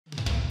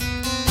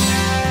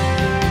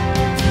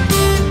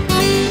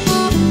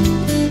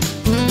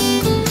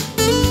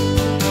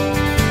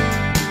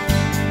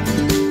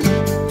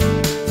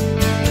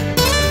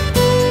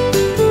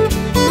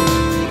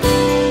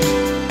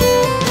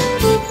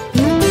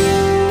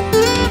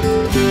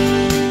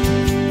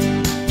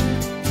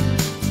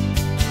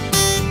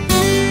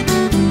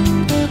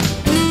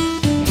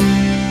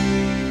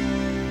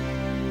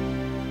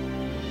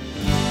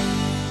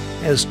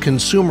As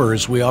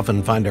consumers, we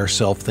often find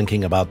ourselves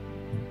thinking about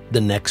the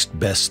next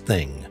best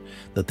thing,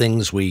 the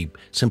things we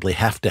simply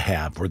have to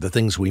have, or the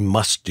things we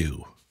must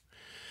do.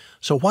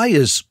 So why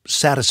is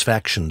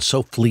satisfaction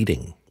so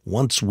fleeting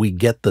once we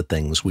get the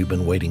things we've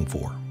been waiting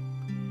for?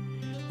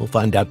 We'll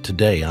find out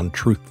today on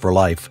Truth for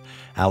Life.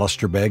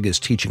 Alistair Begg is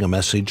teaching a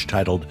message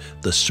titled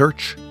The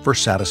Search for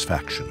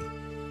Satisfaction.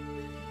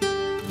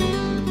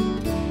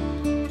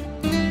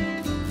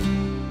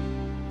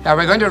 Now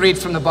we're going to read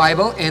from the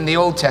Bible in the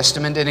Old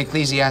Testament in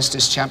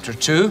Ecclesiastes chapter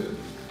 2.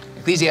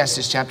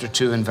 Ecclesiastes chapter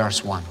 2 and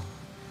verse 1.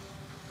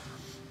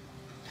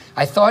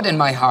 I thought in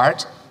my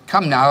heart,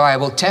 come now, I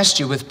will test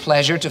you with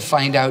pleasure to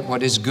find out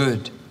what is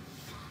good.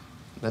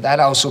 But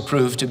that also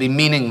proved to be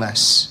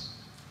meaningless.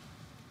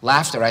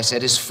 Laughter, I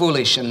said, is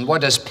foolish, and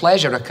what does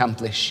pleasure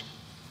accomplish?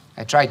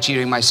 I tried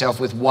cheering myself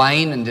with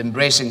wine and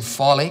embracing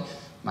folly,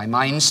 my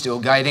mind still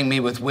guiding me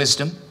with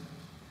wisdom.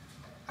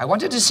 I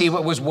wanted to see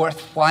what was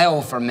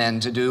worthwhile for men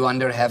to do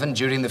under heaven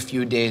during the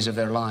few days of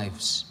their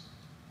lives.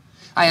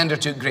 I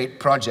undertook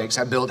great projects.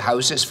 I built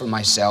houses for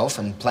myself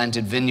and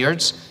planted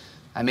vineyards.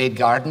 I made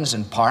gardens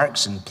and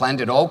parks and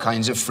planted all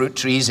kinds of fruit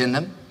trees in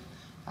them.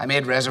 I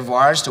made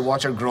reservoirs to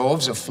water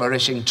groves of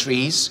flourishing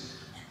trees.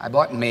 I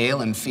bought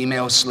male and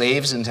female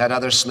slaves and had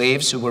other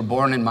slaves who were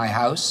born in my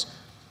house.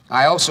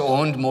 I also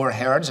owned more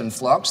herds and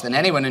flocks than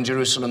anyone in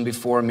Jerusalem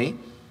before me.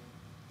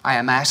 I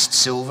amassed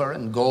silver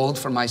and gold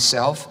for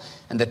myself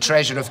and the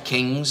treasure of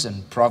kings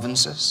and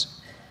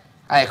provinces.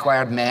 I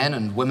acquired men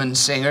and women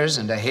singers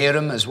and a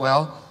harem as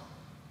well,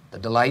 the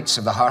delights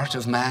of the heart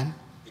of man.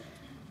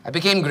 I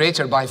became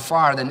greater by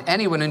far than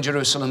anyone in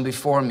Jerusalem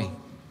before me.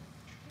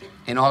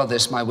 In all of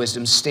this, my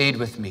wisdom stayed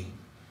with me.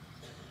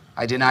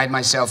 I denied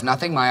myself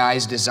nothing my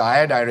eyes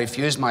desired. I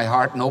refused my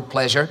heart no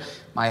pleasure.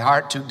 My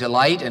heart took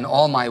delight in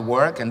all my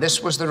work, and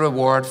this was the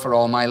reward for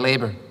all my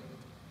labor.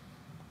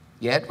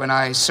 Yet when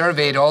I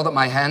surveyed all that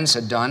my hands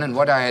had done and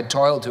what I had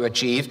toiled to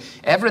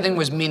achieve, everything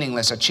was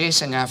meaningless, a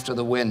chasing after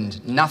the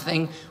wind.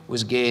 Nothing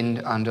was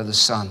gained under the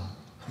sun.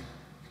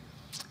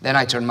 Then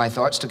I turned my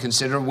thoughts to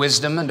consider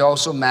wisdom and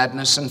also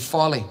madness and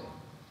folly.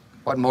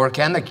 What more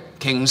can the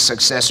king's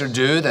successor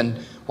do than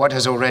what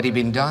has already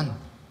been done?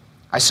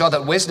 I saw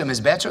that wisdom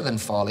is better than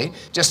folly,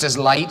 just as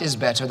light is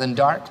better than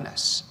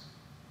darkness.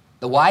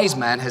 The wise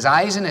man has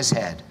eyes in his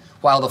head,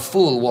 while the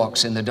fool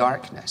walks in the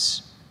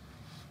darkness.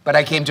 But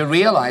I came to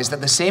realize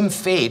that the same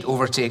fate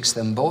overtakes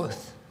them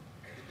both.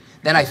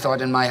 Then I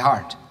thought in my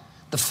heart,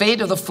 the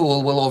fate of the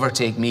fool will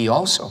overtake me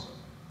also.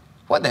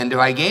 What then do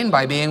I gain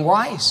by being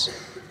wise?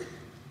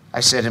 I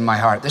said in my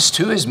heart, this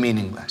too is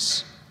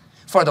meaningless.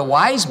 For the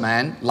wise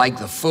man, like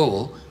the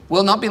fool,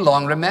 will not be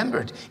long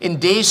remembered. In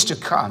days to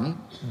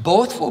come,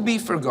 both will be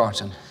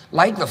forgotten.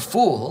 Like the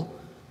fool,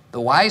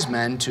 the wise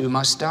man too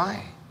must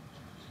die.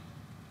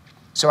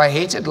 So I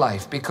hated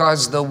life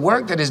because the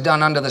work that is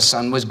done under the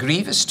sun was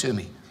grievous to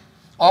me.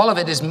 All of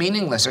it is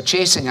meaningless, a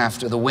chasing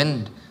after the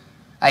wind.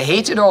 I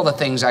hated all the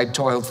things I'd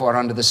toiled for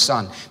under the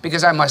sun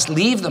because I must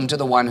leave them to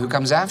the one who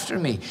comes after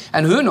me.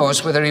 And who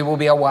knows whether he will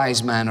be a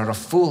wise man or a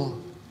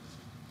fool.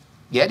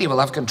 Yet he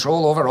will have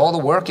control over all the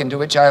work into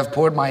which I have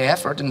poured my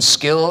effort and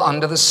skill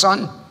under the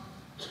sun.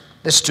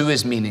 This too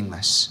is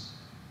meaningless.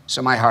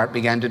 So my heart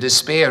began to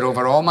despair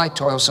over all my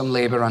toilsome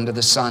labor under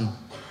the sun.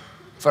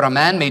 For a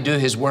man may do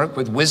his work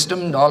with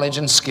wisdom, knowledge,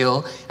 and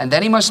skill, and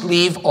then he must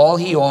leave all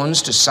he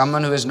owns to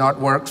someone who has not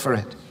worked for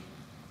it.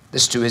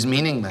 This too is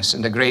meaningless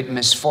and a great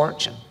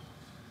misfortune.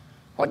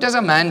 What does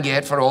a man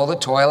get for all the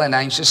toil and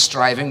anxious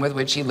striving with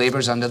which he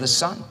labors under the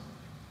sun?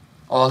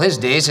 All his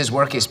days his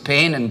work is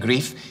pain and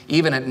grief.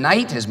 Even at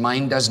night his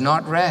mind does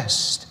not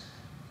rest.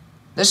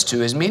 This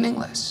too is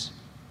meaningless.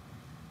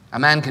 A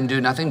man can do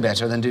nothing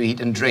better than to eat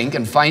and drink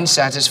and find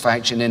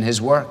satisfaction in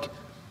his work.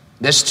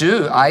 This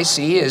too, I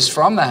see, is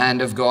from the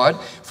hand of God,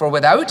 for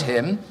without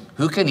him,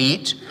 who can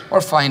eat or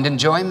find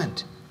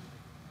enjoyment?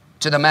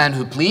 To the man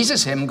who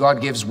pleases him,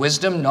 God gives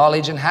wisdom,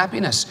 knowledge, and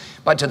happiness.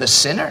 But to the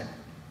sinner,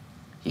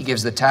 he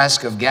gives the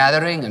task of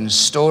gathering and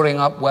storing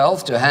up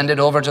wealth to hand it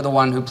over to the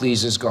one who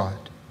pleases God.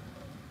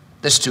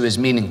 This too is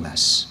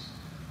meaningless,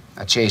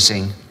 a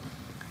chasing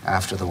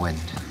after the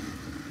wind.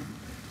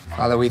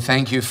 Father, we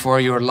thank you for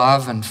your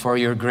love and for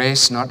your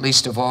grace, not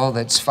least of all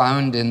that's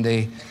found in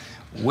the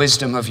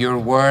wisdom of your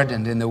word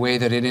and in the way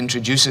that it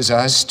introduces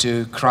us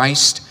to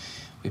Christ.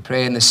 We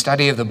pray in the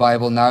study of the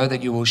Bible now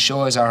that you will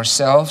show us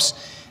ourselves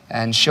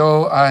and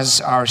show us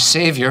our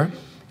Savior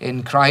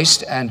in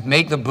Christ and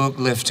make the book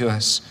live to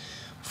us.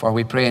 For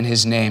we pray in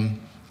his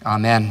name.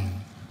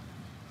 Amen.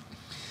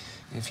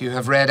 If you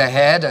have read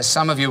ahead, as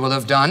some of you will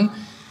have done,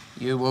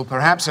 you will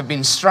perhaps have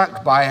been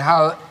struck by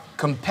how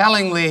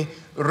compellingly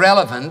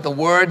relevant the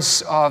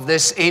words of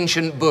this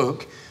ancient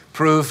book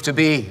prove to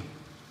be.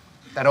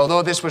 That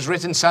although this was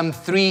written some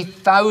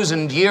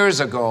 3,000 years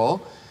ago,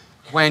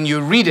 when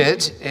you read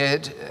it,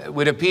 it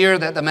would appear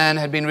that the man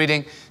had been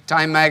reading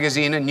Time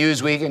Magazine and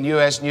Newsweek and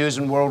U.S. News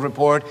and World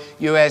Report,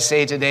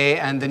 USA Today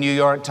and the New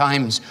York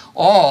Times,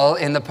 all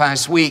in the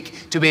past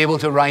week to be able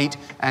to write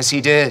as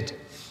he did.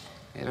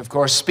 It, of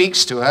course,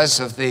 speaks to us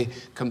of the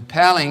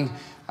compelling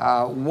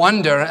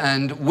wonder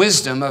and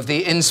wisdom of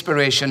the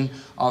inspiration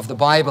of the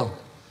Bible.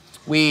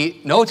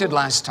 We noted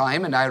last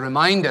time, and I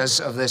remind us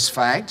of this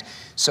fact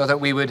so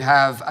that we would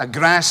have a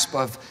grasp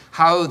of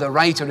how the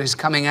writer is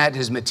coming at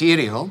his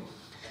material,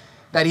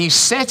 that he's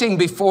setting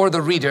before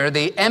the reader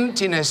the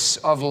emptiness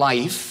of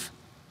life.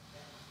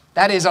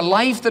 That is, a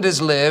life that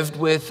is lived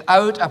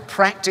without a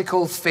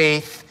practical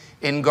faith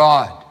in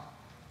God.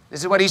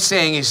 This is what he's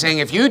saying. He's saying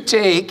if you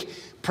take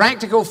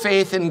practical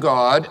faith in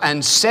God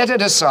and set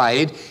it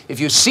aside, if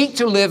you seek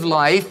to live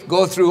life,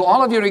 go through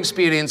all of your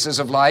experiences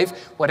of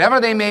life, whatever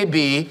they may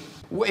be,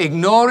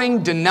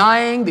 ignoring,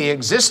 denying the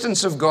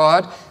existence of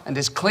God and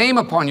His claim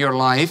upon your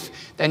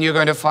life, then you're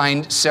going to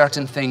find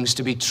certain things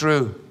to be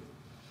true.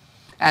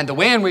 And the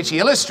way in which he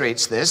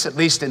illustrates this, at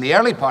least in the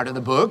early part of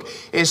the book,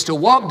 is to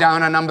walk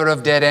down a number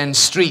of dead-end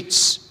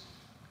streets.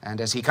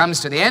 And as he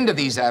comes to the end of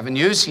these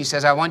avenues, he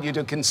says, I want you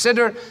to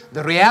consider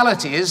the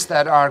realities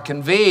that are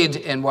conveyed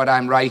in what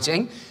I'm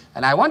writing.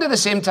 And I want at the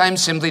same time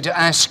simply to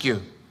ask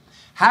you,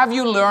 have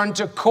you learned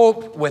to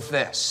cope with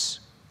this?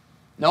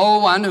 No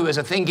one who is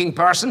a thinking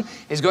person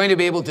is going to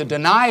be able to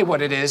deny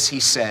what it is he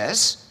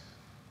says.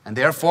 And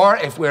therefore,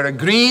 if we're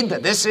agreed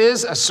that this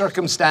is a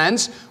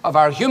circumstance of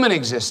our human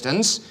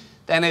existence,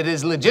 then it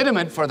is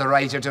legitimate for the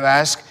writer to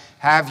ask,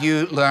 have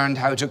you learned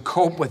how to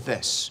cope with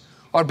this?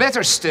 Or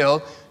better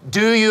still,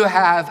 do you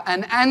have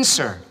an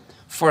answer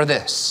for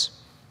this?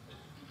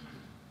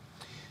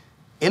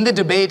 In the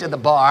debate at the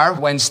bar,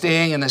 when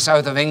staying in the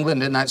south of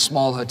England in that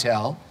small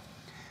hotel,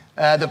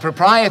 the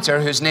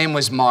proprietor, whose name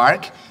was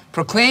Mark,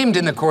 proclaimed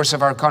in the course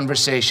of our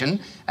conversation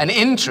an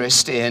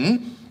interest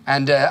in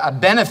and a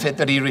benefit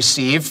that he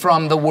received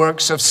from the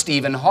works of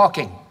Stephen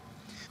Hawking.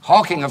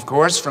 Hawking, of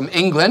course, from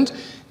England,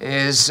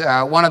 is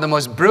one of the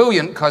most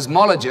brilliant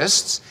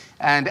cosmologists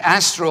and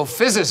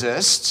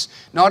astrophysicists,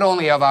 not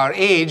only of our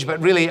age,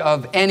 but really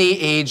of any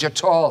age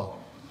at all.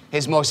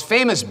 His most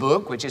famous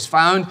book, which is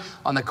found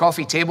on the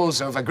coffee tables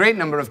of a great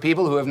number of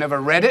people who have never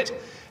read it,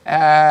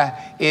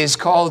 is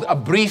called A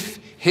Brief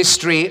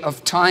History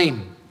of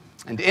Time.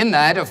 And in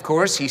that, of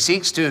course, he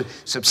seeks to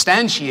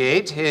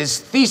substantiate his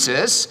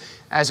thesis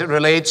as it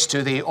relates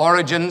to the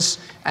origins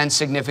and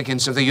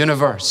significance of the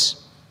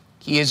universe.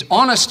 He is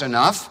honest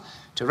enough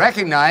to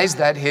recognize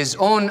that his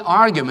own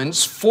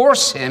arguments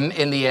force him,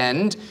 in the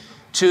end,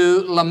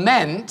 to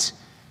lament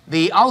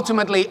the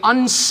ultimately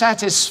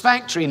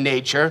unsatisfactory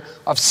nature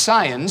of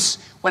science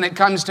when it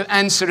comes to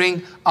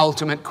answering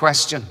ultimate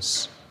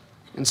questions.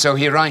 And so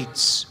he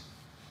writes,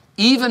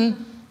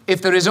 even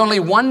if there is only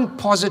one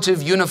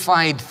positive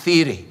unified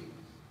theory,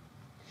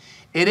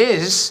 it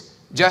is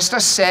just a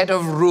set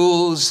of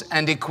rules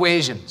and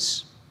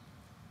equations.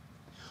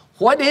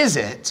 What is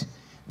it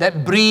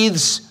that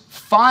breathes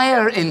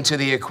fire into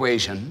the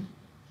equation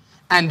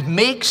and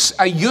makes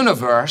a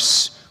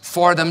universe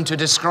for them to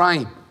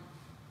describe?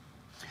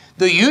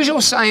 The usual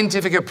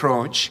scientific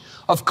approach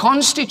of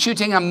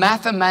constituting a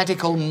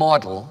mathematical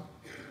model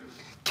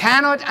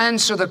cannot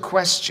answer the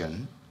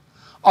question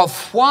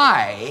of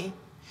why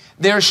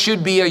there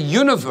should be a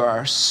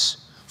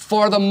universe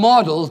for the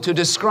model to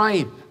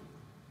describe.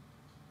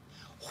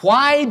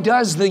 Why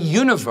does the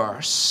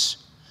universe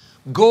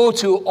go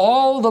to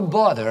all the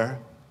bother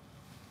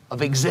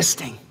of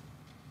existing?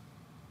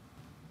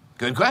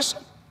 Good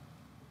question.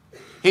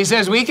 He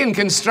says we can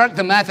construct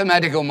the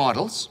mathematical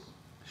models,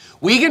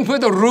 we can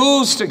put the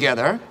rules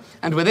together,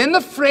 and within the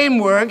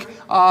framework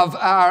of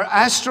our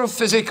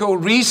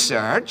astrophysical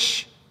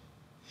research,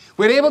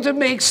 we're able to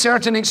make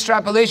certain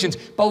extrapolations.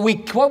 But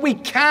what we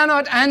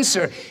cannot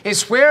answer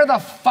is where the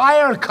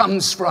fire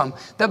comes from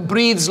that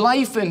breathes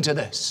life into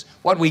this.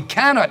 What we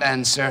cannot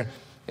answer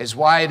is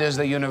why does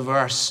the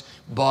universe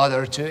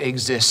bother to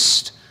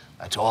exist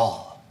at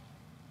all?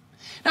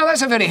 Now,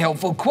 that's a very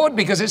helpful quote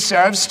because it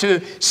serves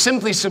to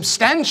simply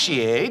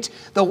substantiate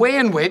the way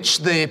in which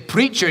the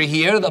preacher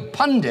here, the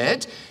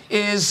pundit,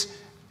 is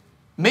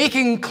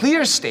making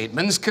clear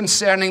statements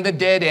concerning the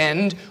dead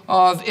end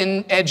of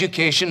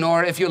education,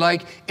 or, if you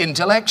like,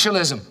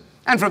 intellectualism.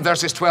 And from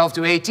verses 12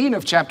 to 18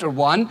 of chapter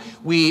 1,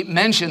 we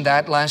mentioned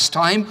that last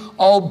time,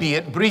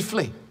 albeit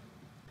briefly.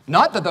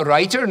 Not that the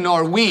writer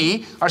nor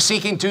we are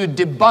seeking to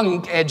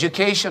debunk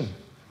education.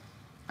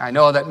 I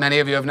know that many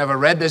of you have never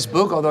read this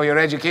book, although your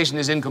education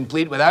is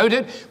incomplete without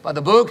it. But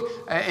the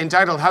book,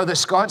 entitled How the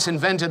Scots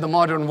Invented the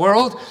Modern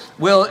World,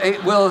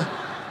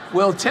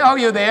 will tell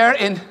you there,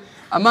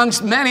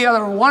 amongst many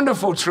other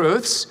wonderful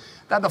truths,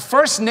 that the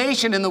first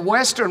nation in the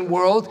Western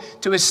world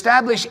to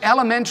establish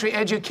elementary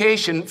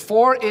education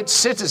for its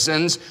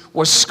citizens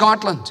was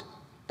Scotland.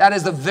 That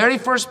is the very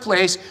first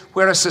place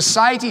where a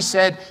society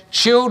said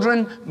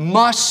children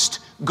must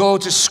go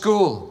to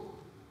school.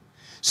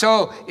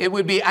 So it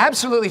would be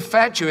absolutely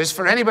fatuous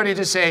for anybody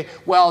to say,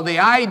 well, the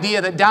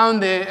idea that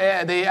down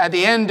at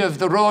the end of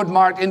the road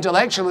marked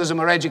intellectualism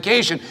or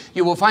education,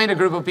 you will find a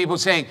group of people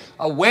saying,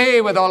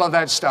 away with all of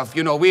that stuff.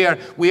 You know, we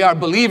are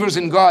believers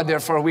in God,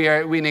 therefore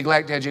we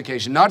neglect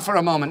education. Not for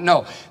a moment,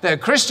 no. The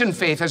Christian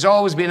faith has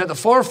always been at the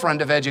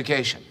forefront of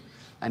education.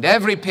 And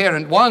every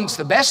parent wants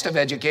the best of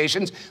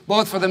educations,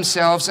 both for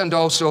themselves and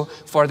also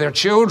for their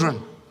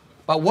children.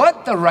 But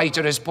what the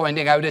writer is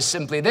pointing out is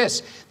simply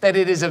this, that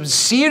it is a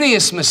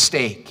serious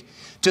mistake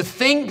to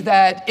think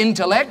that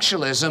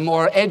intellectualism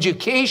or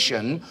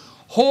education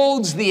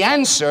holds the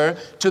answer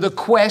to the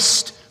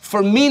quest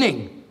for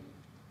meaning.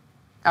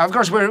 Now, of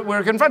course,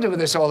 we're confronted with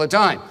this all the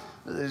time.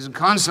 This is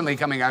constantly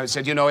coming out.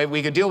 Said, you know, if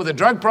we could deal with the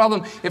drug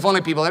problem if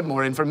only people had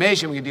more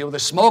information. We could deal with the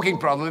smoking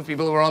problem if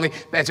people were only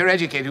better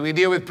educated. We could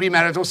deal with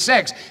premarital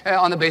sex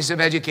on the basis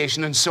of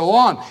education and so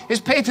on. It's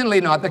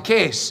patently not the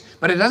case.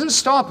 But it doesn't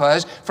stop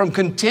us from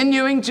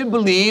continuing to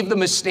believe the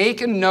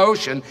mistaken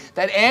notion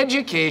that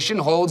education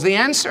holds the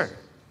answer.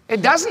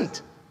 It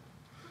doesn't.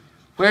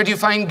 Where do you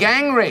find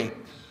gang rape?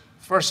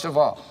 First of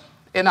all,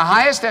 in the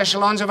highest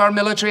echelons of our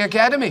military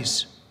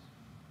academies,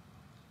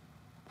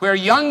 where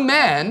young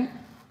men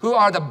who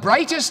are the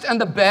brightest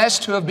and the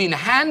best, who have been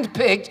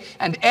handpicked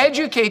and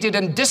educated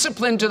and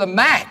disciplined to the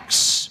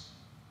max,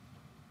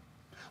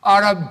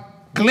 are a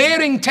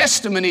glaring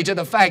testimony to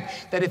the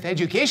fact that if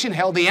education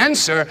held the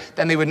answer,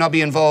 then they would not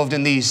be involved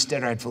in these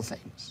dreadful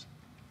things.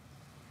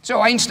 So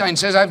Einstein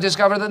says, I've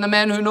discovered that the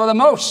men who know the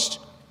most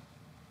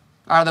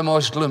are the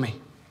most gloomy.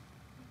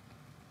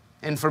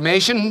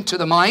 Information to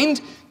the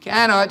mind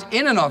cannot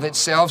in and of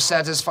itself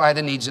satisfy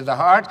the needs of the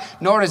heart,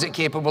 nor is it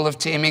capable of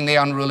taming the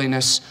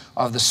unruliness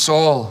of the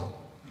soul.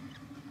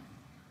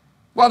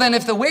 Well then,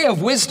 if the way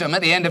of wisdom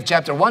at the end of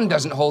chapter 1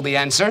 doesn't hold the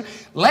answer,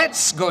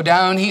 let's go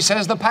down, he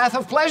says, the path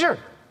of pleasure.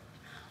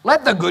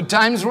 Let the good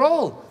times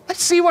roll.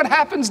 Let's see what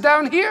happens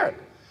down here.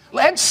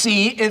 Let's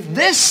see if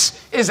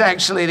this is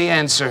actually the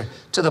answer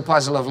to the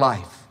puzzle of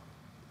life.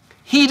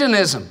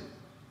 Hedonism.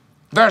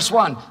 Verse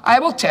 1, I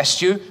will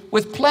test you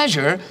with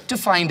pleasure to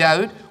find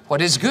out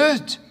what is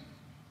good.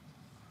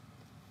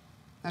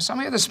 Now, some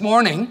of you this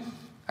morning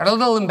are a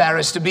little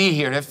embarrassed to be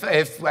here,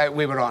 if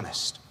we were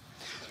honest.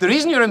 The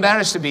reason you're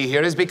embarrassed to be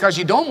here is because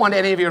you don't want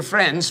any of your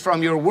friends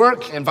from your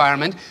work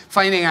environment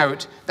finding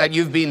out that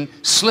you've been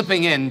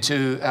slipping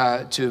into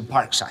to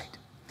Parkside.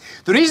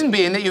 The reason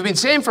being that you've been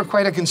saying for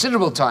quite a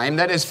considerable time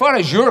that as far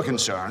as you're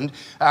concerned,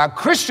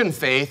 Christian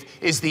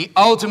faith is the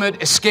ultimate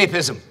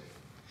escapism.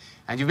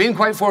 And you've been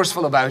quite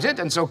forceful about it,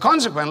 and so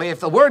consequently, if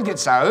the word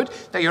gets out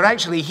that you're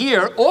actually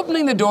here,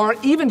 opening the door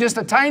even just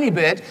a tiny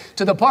bit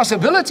to the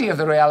possibility of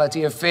the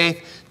reality of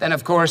faith, then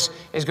of course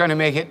is going to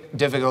make it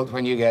difficult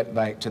when you get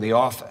back to the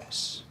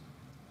office.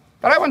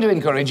 But I want to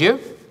encourage you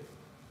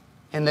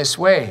in this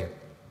way.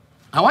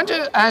 I want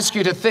to ask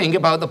you to think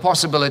about the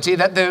possibility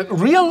that the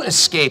real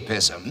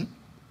escapism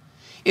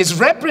is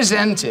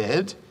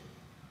represented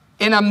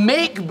in a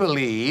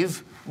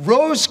make-believe,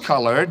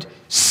 rose-colored,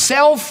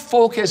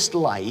 self-focused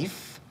life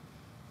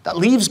that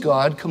leaves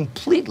God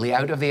completely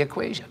out of the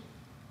equation.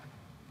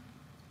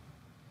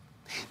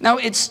 Now,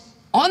 it's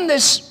on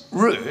this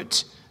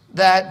route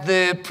that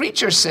the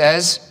preacher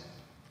says,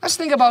 let's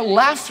think about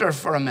laughter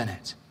for a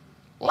minute.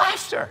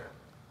 Laughter.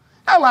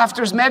 Now,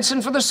 laughter's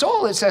medicine for the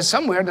soul, it says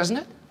somewhere, doesn't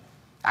it?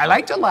 I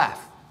like to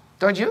laugh,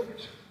 don't you?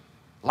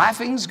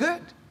 Laughing's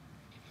good.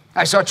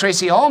 I saw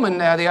Tracy Ullman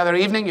the other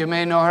evening. You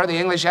may know her, the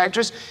English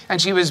actress,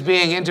 and she was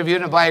being interviewed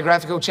in a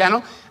biographical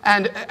channel.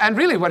 And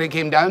really what it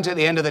came down to at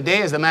the end of the day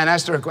is the man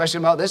asked her a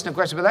question about this and a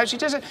question about that. She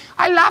just said,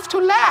 I love to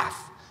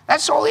laugh.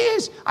 That's all he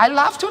is. I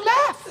love to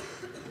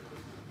laugh.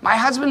 My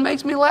husband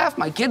makes me laugh.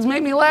 My kids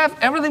make me laugh.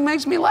 Everything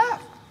makes me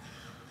laugh.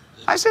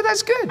 I said,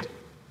 that's good.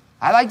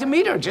 I'd like to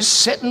meet her. Just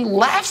sit and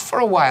laugh for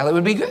a while. It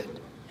would be good.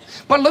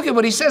 But look at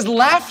what he says.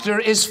 Laughter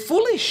is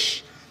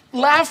foolish.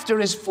 Laughter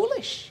is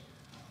foolish.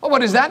 Well,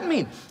 what does that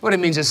mean? What it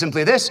means is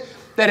simply this,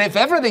 that if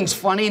everything's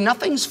funny,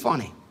 nothing's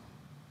funny.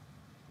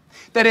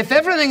 That if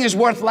everything is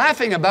worth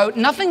laughing about,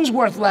 nothing's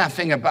worth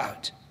laughing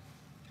about.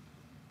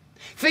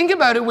 Think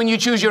about it when you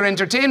choose your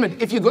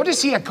entertainment. If you go to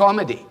see a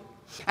comedy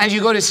and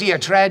you go to see a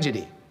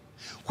tragedy,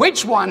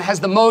 which one has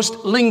the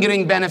most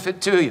lingering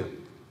benefit to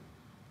you?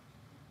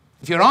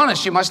 If you're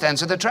honest, you must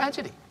answer the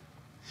tragedy.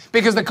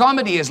 Because the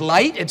comedy is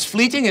light, it's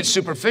fleeting, it's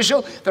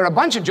superficial. There are a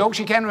bunch of jokes,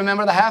 you can't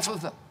remember the half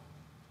of them.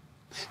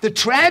 The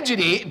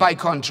tragedy, by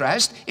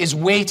contrast, is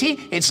weighty,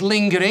 it's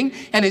lingering,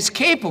 and it's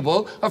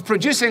capable of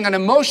producing an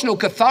emotional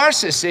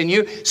catharsis in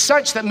you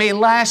such that may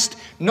last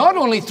not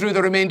only through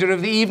the remainder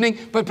of the evening,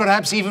 but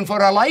perhaps even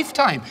for a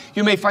lifetime.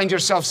 You may find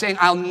yourself saying,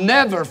 I'll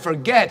never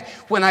forget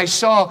when I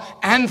saw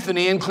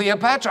Anthony and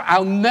Cleopatra.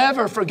 I'll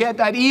never forget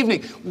that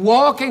evening,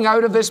 walking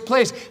out of this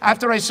place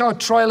after I saw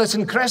Troilus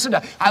and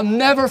Cressida. I'll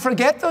never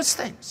forget those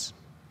things.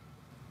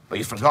 But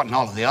you've forgotten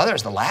all of the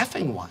others, the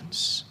laughing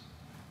ones.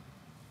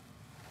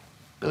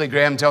 Billy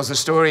Graham tells the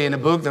story in a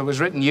book that was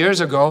written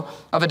years ago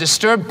of a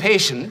disturbed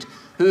patient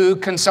who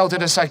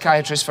consulted a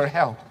psychiatrist for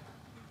help.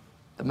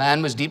 The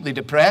man was deeply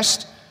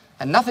depressed,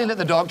 and nothing that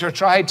the doctor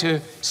tried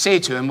to say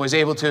to him was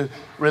able to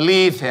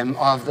relieve him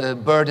of the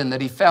burden that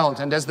he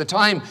felt. And as the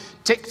time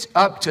ticked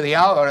up to the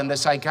hour and the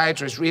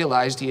psychiatrist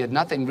realized he had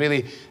nothing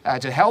really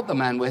to help the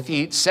man with,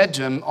 he said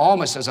to him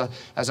almost as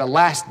a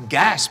last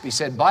gasp, he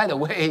said, by the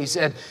way, he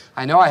said,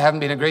 I know I haven't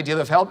been a great deal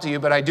of help to you,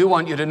 but I do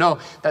want you to know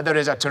that there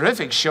is a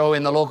terrific show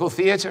in the local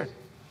theater.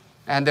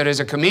 And there is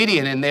a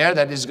comedian in there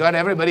that has got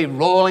everybody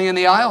rolling in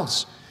the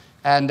aisles.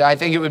 And I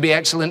think it would be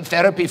excellent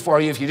therapy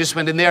for you if you just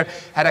went in there,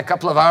 had a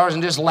couple of hours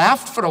and just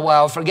laughed for a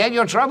while. Forget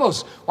your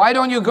troubles. Why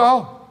don't you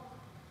go?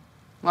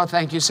 Well,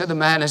 thank you, said the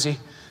man as he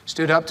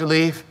stood up to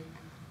leave.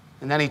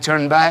 And then he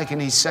turned back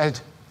and he said,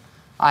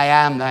 I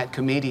am that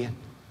comedian.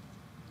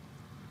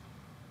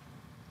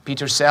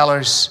 Peter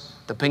Sellers,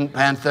 the Pink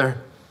Panther,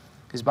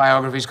 his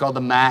biography is called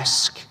The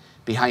Mask,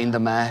 Behind the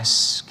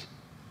Mask.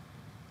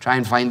 Try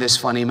and find this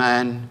funny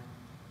man,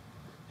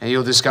 and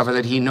you'll discover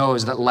that he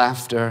knows that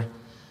laughter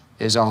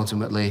is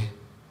ultimately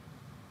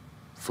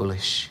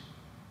foolish.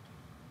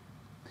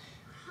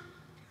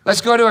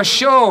 Let's go to a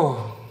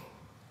show.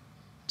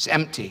 It's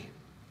empty.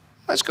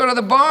 Let's go to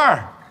the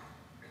bar.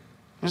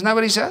 Isn't that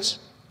what he says?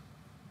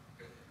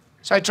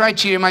 So I tried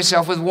cheering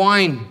myself with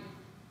wine.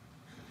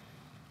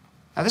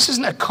 Now, this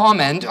isn't a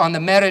comment on the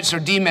merits or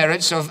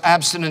demerits of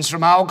abstinence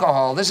from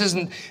alcohol. This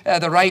isn't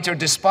the writer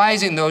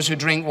despising those who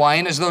drink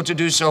wine as though to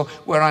do so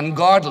were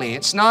ungodly.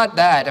 It's not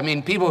that. I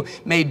mean, people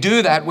may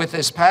do that with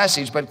this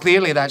passage, but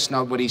clearly that's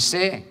not what he's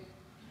saying.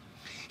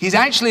 He's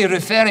actually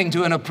referring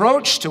to an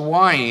approach to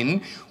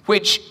wine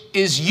which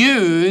is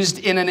used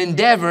in an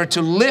endeavor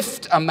to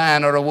lift a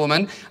man or a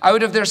woman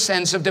out of their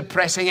sense of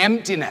depressing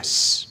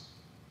emptiness.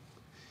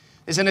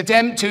 It's an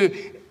attempt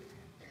to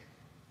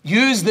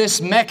use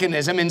this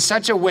mechanism in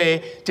such a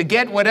way to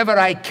get whatever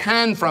I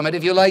can from it,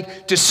 if you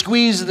like, to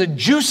squeeze the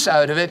juice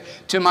out of it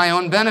to my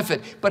own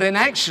benefit. But in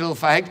actual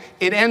fact,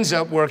 it ends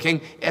up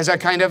working as a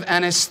kind of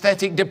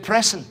anesthetic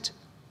depressant.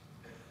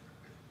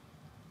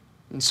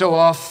 And so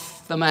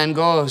off the man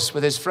goes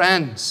with his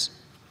friends.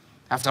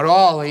 After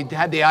all, he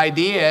had the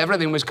idea,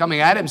 everything was coming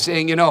at him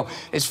saying, you know,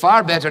 it's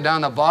far better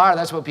down the bar.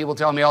 That's what people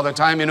tell me all the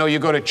time. You know, you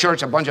go to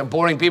church, a bunch of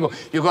boring people.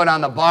 You go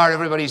down the bar,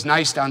 everybody's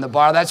nice down the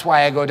bar. That's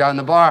why I go down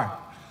the bar.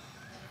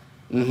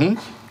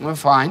 Well,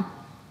 fine.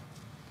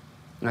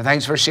 Well,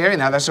 thanks for sharing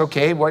that. That's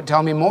okay.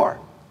 Tell me more.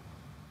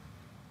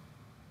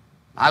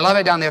 I love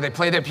it down there. They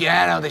play the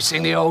piano. They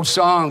sing the old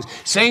songs.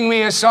 Sing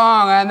me a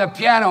song. I'm the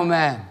piano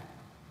man.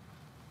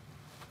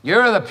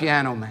 You're the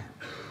piano man.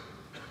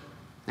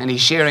 And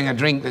he's sharing a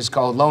drink that's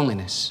called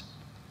loneliness.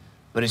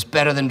 But it's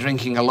better than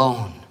drinking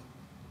alone.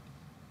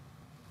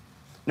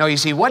 No, you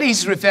see, what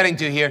he's referring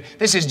to here,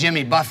 this is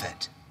Jimmy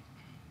Buffett.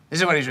 This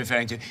is what he's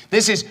referring to.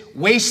 This is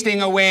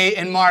wasting away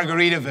in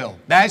Margaritaville.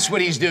 That's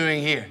what he's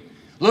doing here.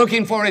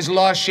 Looking for his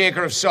lost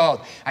shaker of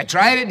salt. I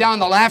tried it down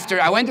the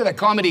laughter. I went to the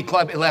comedy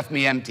club. It left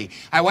me empty.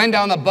 I went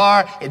down the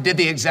bar. It did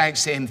the exact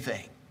same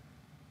thing.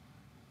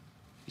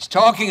 He's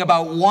talking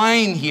about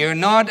wine here,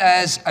 not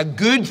as a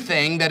good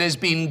thing that has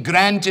been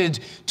granted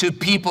to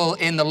people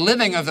in the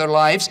living of their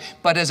lives,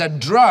 but as a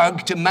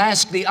drug to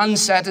mask the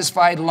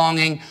unsatisfied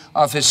longing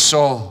of his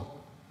soul.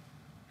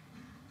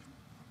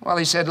 Well,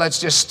 he said, let's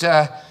just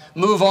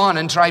move on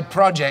and try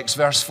projects.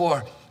 Verse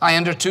 4, I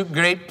undertook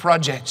great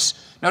projects.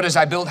 Notice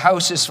I built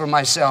houses for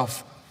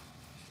myself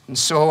and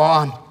so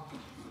on.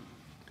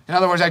 In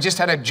other words, I just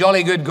had a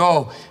jolly good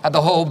go at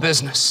the whole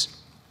business.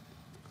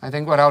 I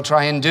think what I'll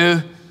try and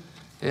do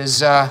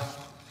is add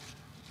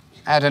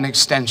an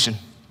extension.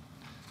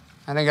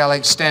 I think I'll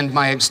extend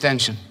my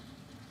extension.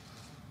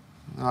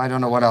 I don't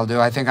know what I'll do.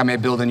 I think I may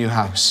build a new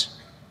house.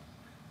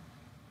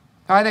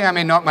 I think I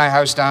may knock my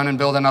house down and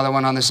build another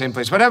one on the same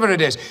place. Whatever it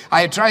is,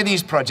 I had tried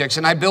these projects,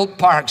 and I built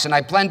parks, and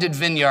I planted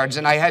vineyards,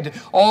 and I had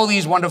all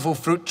these wonderful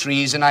fruit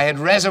trees, and I had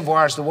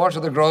reservoirs to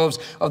water the groves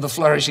of the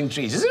flourishing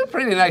trees. This is a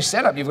pretty nice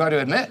setup, you've got to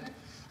admit.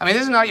 I mean,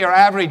 this is not your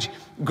average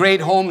great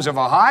homes of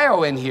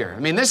Ohio in here. I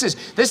mean,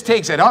 this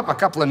takes it up a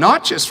couple of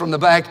notches from the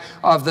back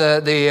of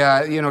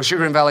the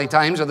Sugar and Valley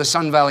Times or the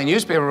Sun Valley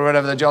newspaper or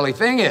whatever the jolly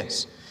thing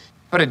is.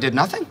 But it did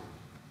nothing.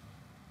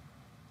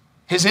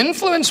 His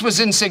influence was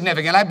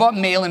insignificant. I bought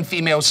male and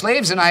female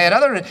slaves, and I had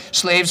other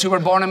slaves who were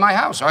born in my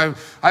house. I've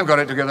got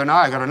it together now.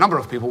 I've got a number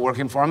of people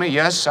working for me.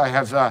 Yes, I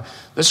have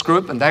this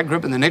group and that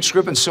group and the next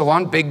group and so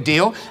on. Big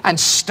deal. And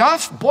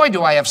stuff, boy,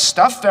 do I have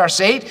stuff.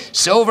 Verse 8,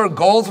 silver,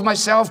 gold for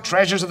myself,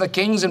 treasures of the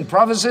kings and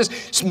provinces.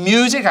 It's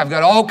music. I've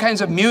got all kinds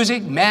of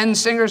music, men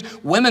singers,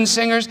 women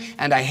singers,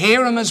 and I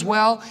hear them as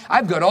well.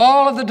 I've got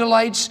all of the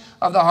delights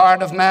of the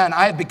heart of man.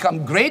 I have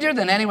become greater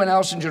than anyone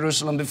else in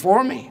Jerusalem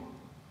before me.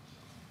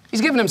 He's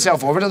given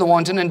himself over to the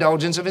wanton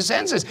indulgence of his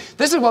senses.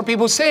 This is what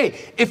people say.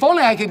 If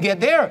only I could get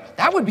there,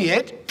 that would be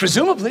it,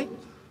 presumably.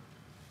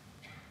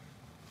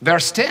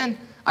 Verse 10,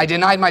 I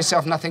denied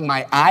myself nothing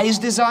my eyes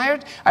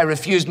desired. I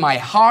refused my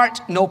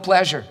heart no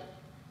pleasure.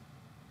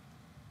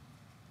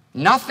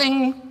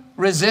 Nothing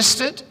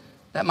resisted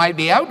that might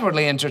be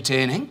outwardly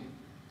entertaining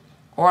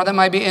or that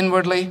might be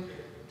inwardly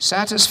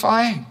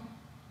satisfying.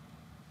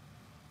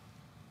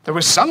 There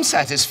was some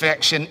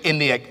satisfaction in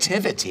the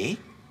activity.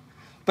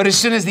 But as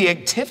soon as the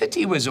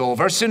activity was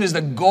over, as soon as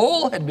the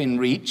goal had been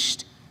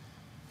reached,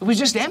 it was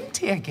just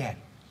empty again.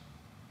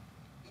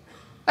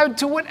 Now,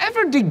 to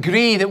whatever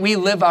degree that we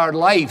live our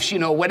lives,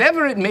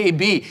 whatever it may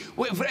be,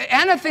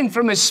 anything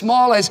from as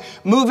small as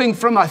moving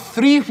from a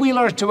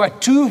three-wheeler to a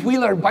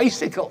two-wheeler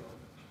bicycle,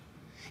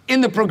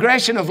 in the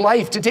progression of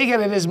life, to take it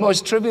in its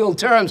most trivial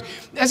terms.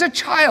 As a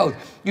child,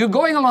 you're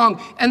going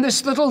along in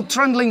this little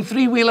trundling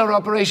three-wheeler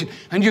operation,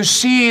 and you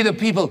see the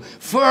people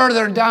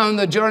further down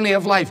the journey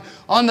of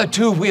life on the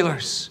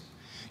two-wheelers.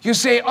 You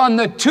say, on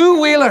the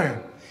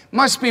two-wheeler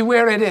must be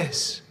where it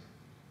is.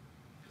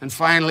 And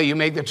finally, you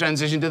make the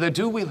transition to the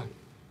two-wheeler.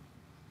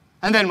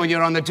 And then when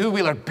you're on the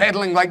two-wheeler,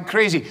 pedaling like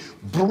crazy,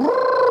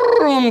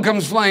 broom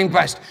comes flying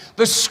past.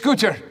 The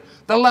scooter,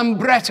 the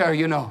Lambretta,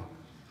 you know.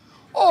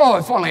 Oh,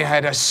 if only I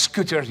had a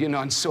scooter, you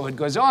know, and so it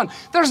goes on.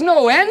 There's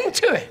no end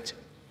to it.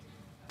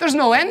 There's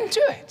no end to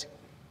it.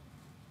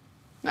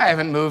 I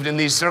haven't moved in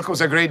these circles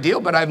a great deal,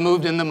 but I've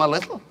moved in them a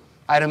little.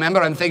 I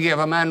remember, I'm thinking of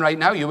a man right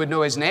now, you would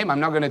know his name. I'm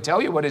not going to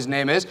tell you what his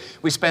name is.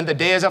 We spent the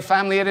day as a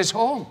family at his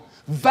home.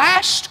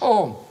 Vast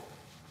home.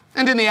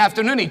 And in the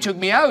afternoon, he took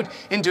me out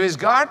into his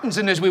gardens,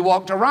 and as we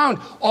walked around,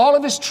 all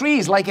of his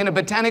trees, like in a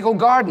botanical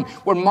garden,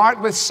 were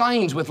marked with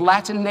signs with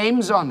Latin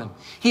names on them.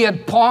 He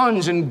had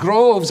ponds and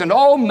groves and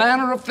all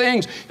manner of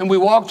things, and we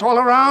walked all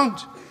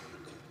around.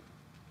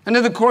 And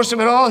in the course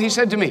of it all, he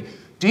said to me,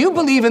 "Do you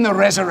believe in the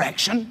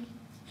resurrection?"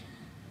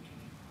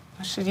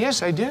 I said,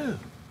 "Yes, I do."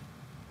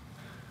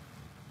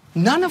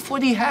 None of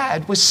what he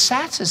had was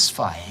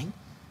satisfying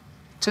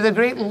to the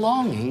great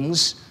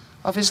longings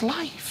of his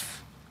life.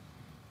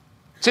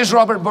 Says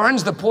Robert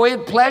Burns, the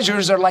poet,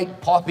 pleasures are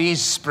like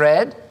poppies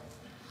spread.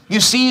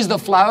 You seize the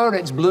flower,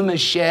 its bloom is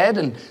shed,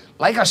 and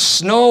like a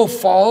snow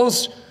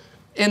falls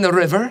in the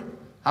river,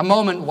 a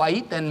moment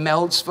white, then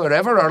melts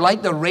forever, or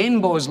like the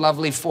rainbow's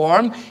lovely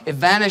form, if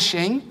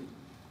vanishing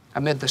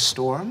amid the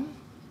storm,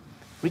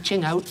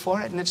 reaching out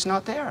for it and it's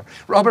not there.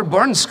 Robert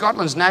Burns,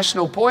 Scotland's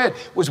national poet,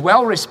 was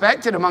well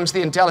respected amongst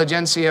the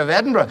intelligentsia of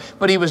Edinburgh,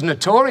 but he was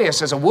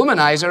notorious as a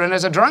womanizer and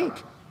as a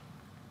drunk.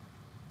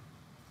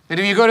 And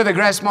if you go to the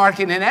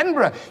Grassmarket in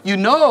Edinburgh, you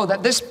know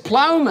that this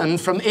ploughman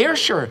from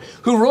Ayrshire,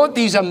 who wrote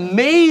these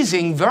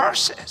amazing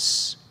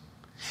verses,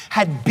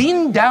 had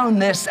been down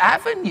this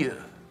avenue,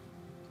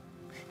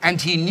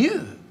 and he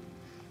knew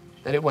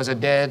that it was a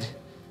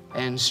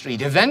dead-end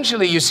street.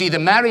 Eventually, you see, the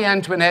Marie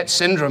Antoinette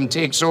syndrome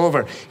takes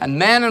over, and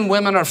men and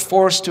women are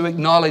forced to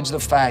acknowledge the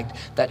fact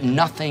that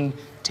nothing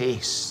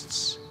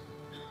tastes.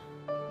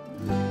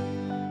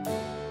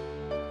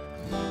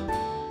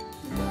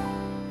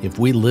 If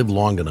we live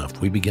long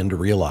enough, we begin to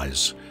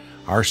realize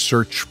our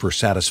search for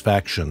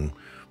satisfaction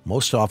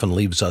most often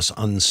leaves us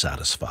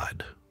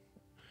unsatisfied.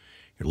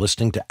 You're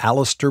listening to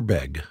Alistair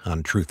Begg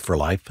on Truth for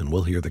Life, and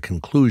we'll hear the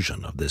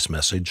conclusion of this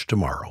message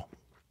tomorrow.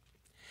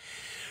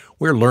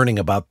 We're learning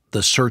about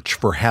the search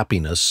for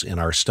happiness in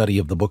our study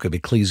of the book of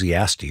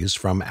Ecclesiastes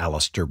from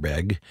Alistair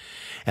Begg.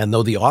 And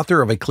though the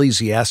author of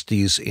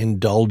Ecclesiastes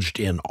indulged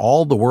in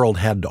all the world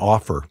had to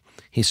offer,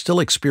 he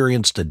still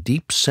experienced a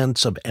deep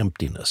sense of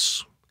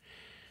emptiness.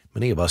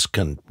 Many of us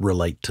can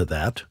relate to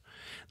that.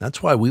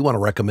 That's why we want to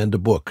recommend a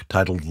book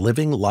titled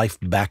Living Life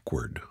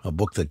Backward, a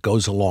book that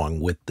goes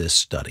along with this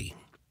study.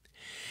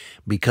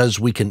 Because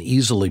we can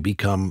easily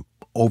become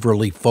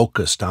overly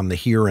focused on the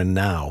here and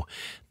now,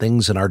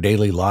 things in our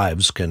daily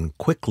lives can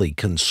quickly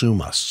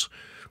consume us,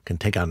 can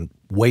take on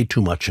way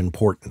too much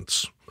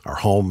importance. Our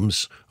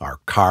homes,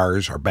 our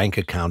cars, our bank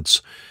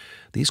accounts,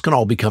 these can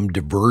all become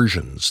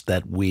diversions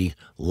that we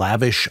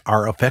lavish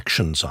our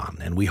affections on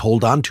and we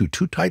hold on to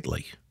too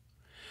tightly.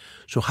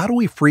 So how do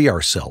we free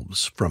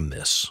ourselves from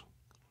this?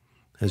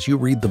 As you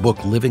read the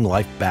book Living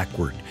Life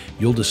Backward,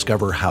 you'll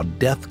discover how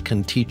death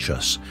can teach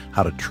us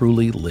how to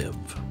truly live.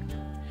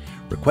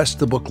 Request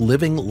the book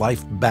Living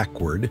Life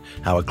Backward,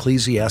 How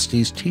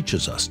Ecclesiastes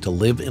Teaches Us to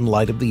Live in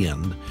Light of the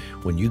End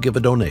when you give a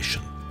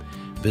donation.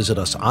 Visit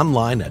us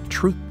online at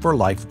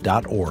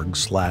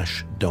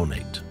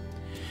truthforlife.org/donate.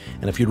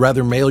 And if you'd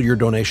rather mail your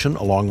donation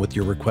along with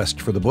your request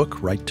for the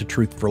book, write to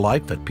Truth for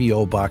Life at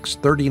P.O. Box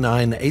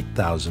 39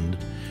 8000,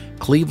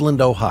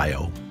 Cleveland,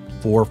 Ohio,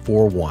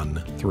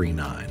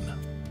 44139.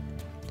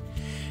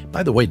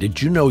 By the way,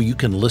 did you know you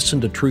can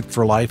listen to Truth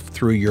for Life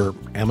through your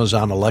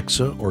Amazon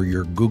Alexa or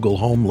your Google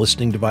Home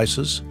listening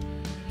devices?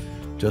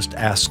 Just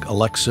ask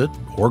Alexa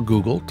or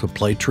Google to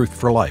play Truth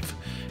for Life.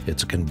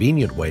 It's a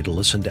convenient way to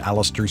listen to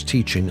Alistair's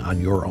teaching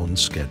on your own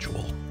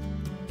schedule.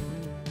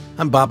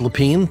 I'm Bob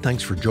Lepine.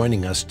 Thanks for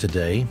joining us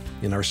today.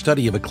 In our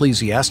study of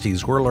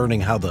Ecclesiastes, we're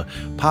learning how the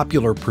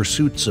popular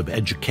pursuits of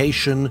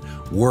education,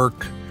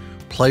 work,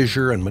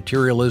 pleasure, and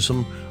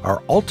materialism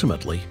are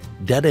ultimately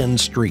dead-end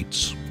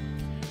streets.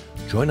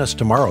 Join us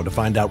tomorrow to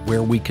find out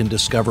where we can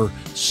discover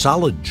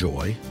solid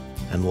joy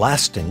and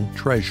lasting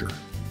treasure.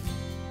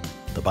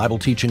 The Bible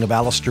teaching of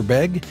Alistair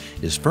Begg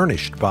is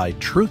furnished by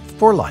Truth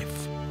for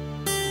Life,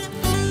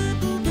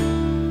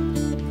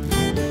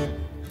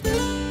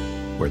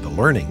 where the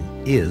learning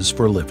is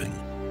for living.